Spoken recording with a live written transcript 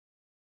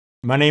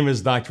My name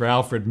is Dr.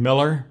 Alfred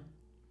Miller.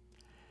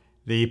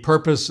 The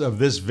purpose of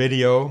this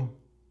video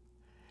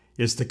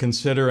is to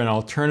consider an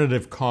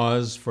alternative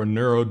cause for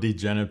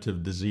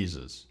neurodegenerative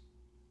diseases.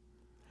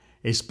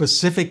 A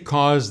specific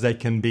cause that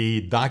can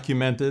be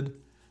documented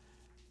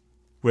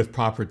with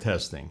proper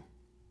testing.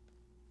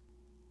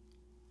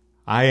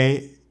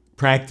 I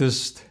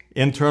practiced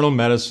internal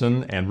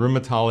medicine and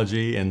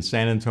rheumatology in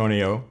San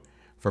Antonio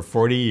for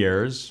 40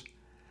 years.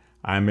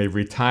 I'm a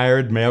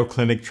retired Mayo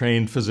Clinic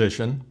trained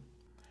physician.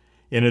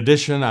 In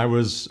addition, I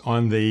was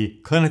on the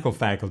clinical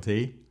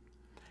faculty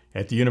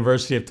at the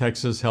University of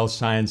Texas Health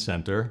Science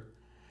Center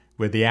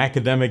with the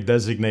academic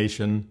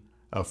designation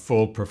of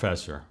full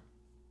professor.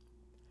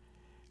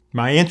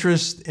 My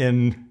interest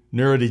in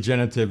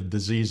neurodegenerative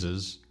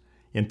diseases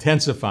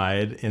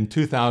intensified in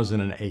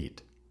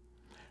 2008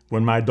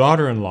 when my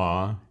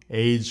daughter-in-law,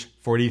 age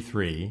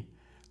 43,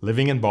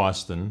 living in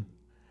Boston,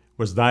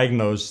 was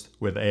diagnosed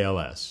with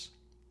ALS.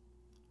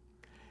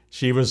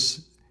 She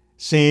was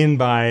seen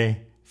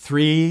by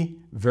 3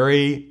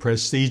 very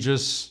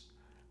prestigious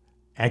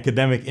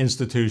academic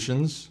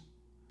institutions,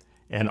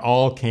 and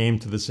all came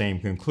to the same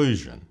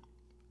conclusion.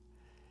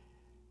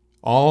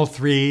 All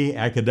 3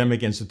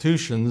 academic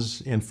institutions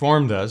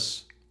informed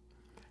us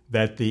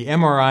that the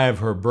MRI of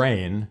her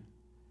brain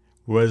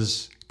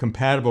was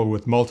compatible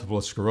with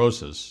multiple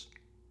sclerosis.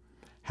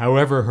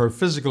 However, her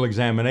physical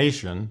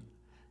examination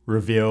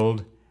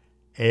revealed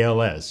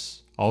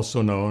ALS,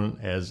 also known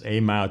as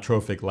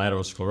amyotrophic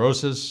lateral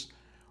sclerosis,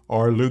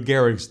 or Lou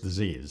Gehrig's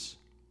disease.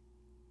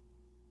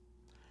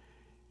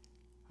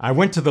 I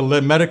went to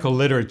the medical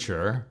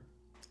literature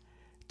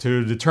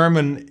to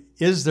determine,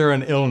 is there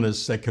an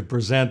illness that could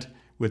present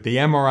with the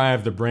MRI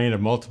of the brain of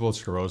multiple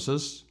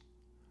sclerosis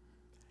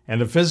and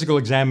the physical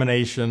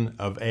examination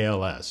of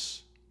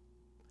ALS?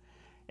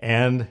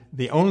 And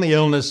the only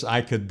illness I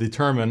could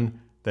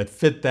determine that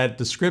fit that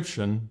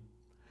description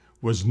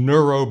was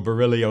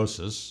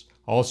neuroborreliosis,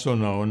 also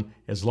known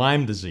as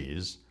Lyme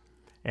disease.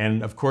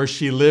 And of course,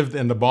 she lived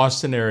in the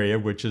Boston area,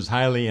 which is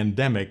highly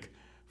endemic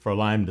for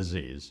Lyme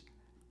disease.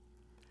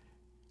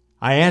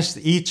 I asked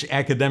each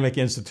academic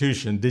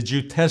institution, did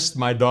you test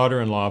my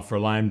daughter-in-law for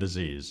Lyme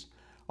disease?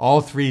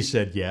 All 3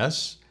 said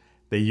yes.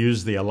 They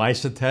used the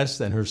ELISA test,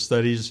 and her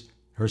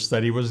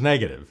study was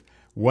negative.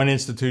 One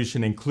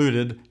institution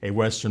included a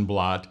Western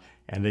blot,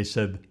 and they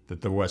said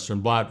that the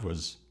Western blot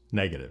was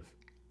negative.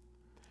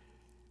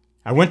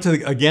 I went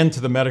again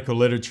to the medical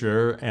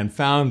literature and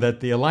found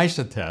that the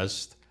ELISA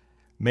test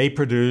may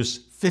produce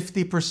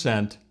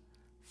 50%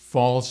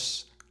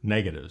 false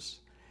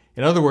negatives.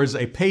 In other words,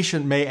 a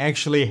patient may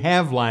actually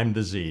have Lyme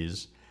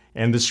disease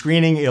and the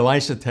screening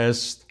ELISA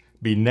test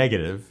be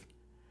negative,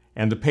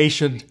 and the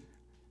patient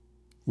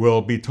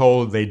will be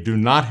told they do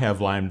not have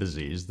Lyme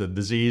disease. The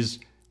disease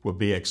will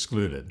be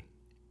excluded.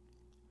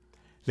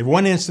 The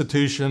one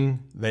institution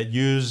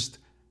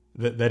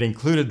that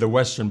included the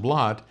Western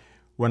blot,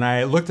 when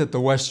I looked at the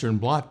Western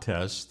blot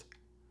test,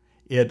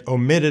 it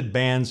omitted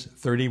bands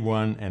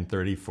 31 and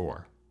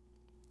 34.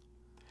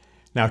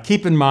 Now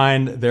keep in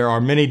mind there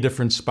are many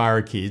different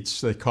spirochetes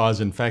that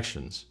cause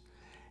infections,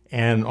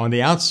 and on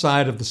the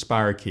outside of the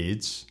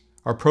spirochetes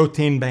are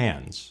protein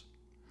bands.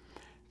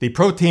 The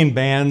protein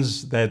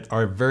bands that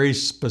are very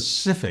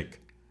specific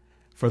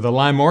for the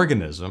Lyme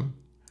organism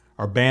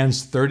are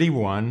bands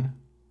 31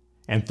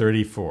 and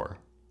 34.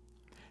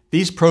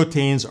 These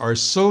proteins are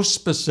so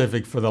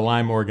specific for the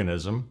Lyme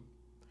organism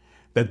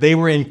that they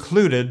were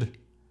included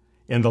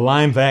in the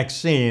Lyme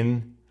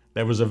vaccine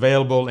that was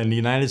available in the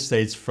United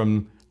States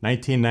from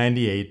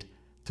 1998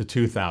 to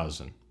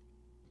 2000.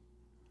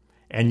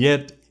 And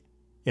yet,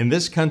 in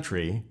this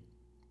country,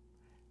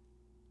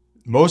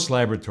 most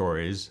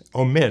laboratories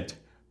omit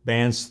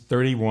bands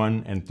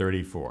 31 and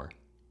 34.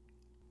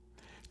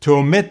 To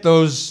omit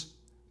those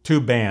 2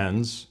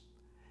 bands,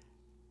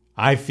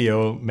 I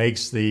feel,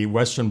 makes the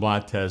Western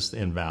blot test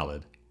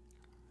invalid.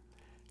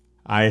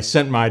 I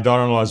sent my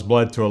daughter-in-law's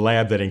blood to a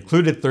lab that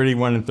included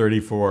 31 and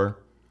 34,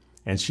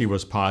 and she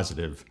was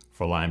positive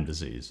for Lyme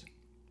disease.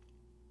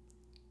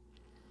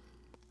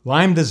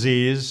 Lyme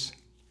disease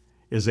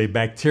is a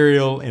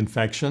bacterial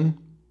infection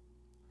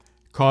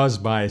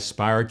caused by a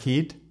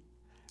spirochete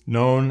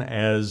known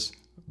as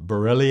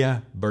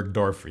Borrelia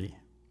burgdorferi.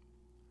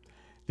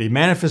 The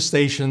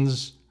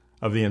manifestations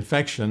of the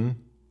infection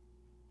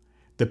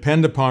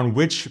depend upon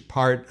which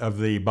part of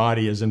the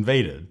body is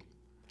invaded,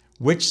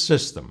 which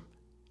system.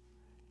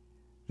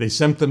 The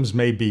symptoms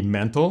may be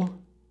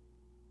mental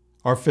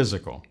or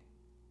physical.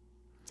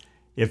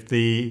 If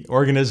the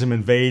organism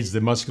invades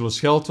the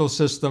musculoskeletal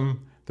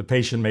system, the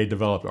patient may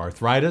develop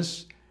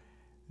arthritis.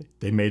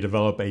 They may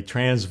develop a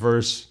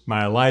transverse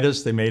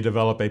myelitis. They may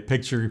develop a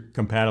picture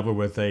compatible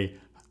with a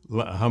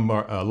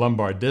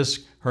lumbar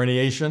disc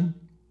herniation.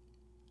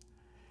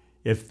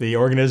 If the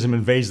organism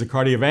invades the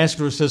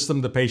cardiovascular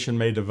system, the patient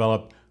may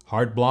develop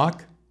heart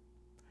block.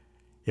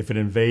 If it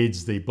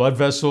invades the blood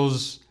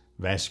vessels,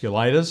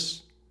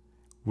 vasculitis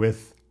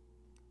with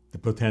the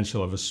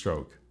potential of a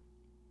stroke.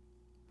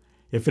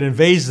 If it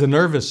invades the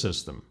nervous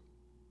system,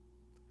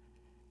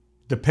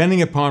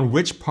 depending upon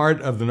which part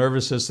of the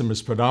nervous system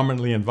is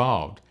predominantly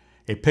involved,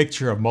 a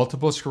picture of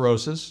multiple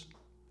sclerosis,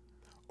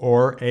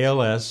 or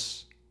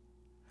ALS,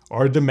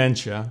 or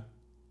dementia,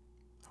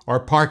 or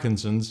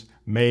Parkinson's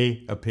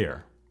may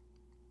appear.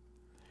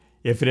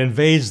 If it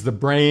invades the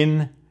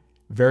brain,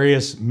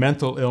 various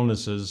mental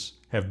illnesses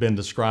have been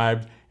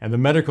described, and the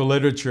medical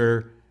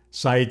literature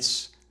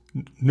cites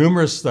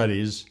numerous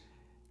studies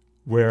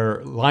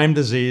where Lyme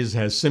disease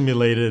has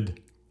simulated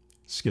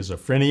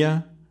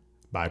schizophrenia,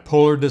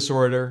 bipolar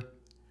disorder,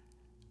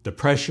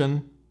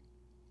 depression,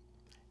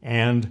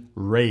 and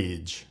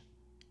rage.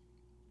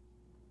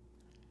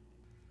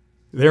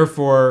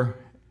 Therefore,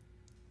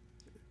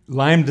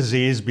 Lyme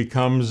disease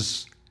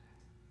becomes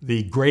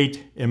the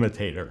great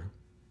imitator.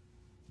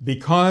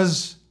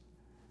 Because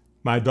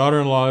my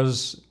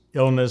daughter-in-law's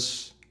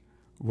illness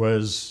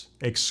was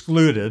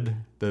excluded,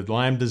 the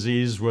Lyme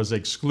disease was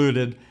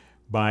excluded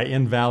by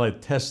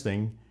invalid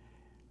testing,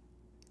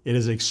 it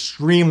is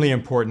extremely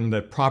important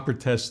that proper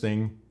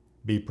testing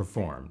be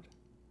performed.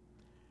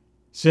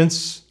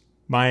 Since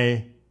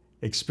my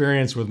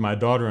experience with my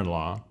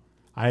daughter-in-law,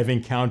 I have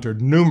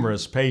encountered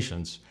numerous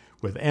patients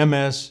with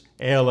MS,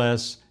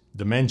 ALS,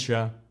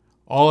 dementia,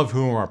 all of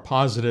whom are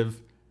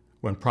positive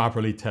when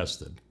properly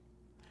tested.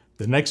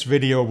 The next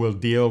video will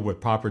deal with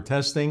proper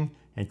testing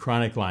and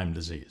chronic Lyme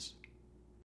disease.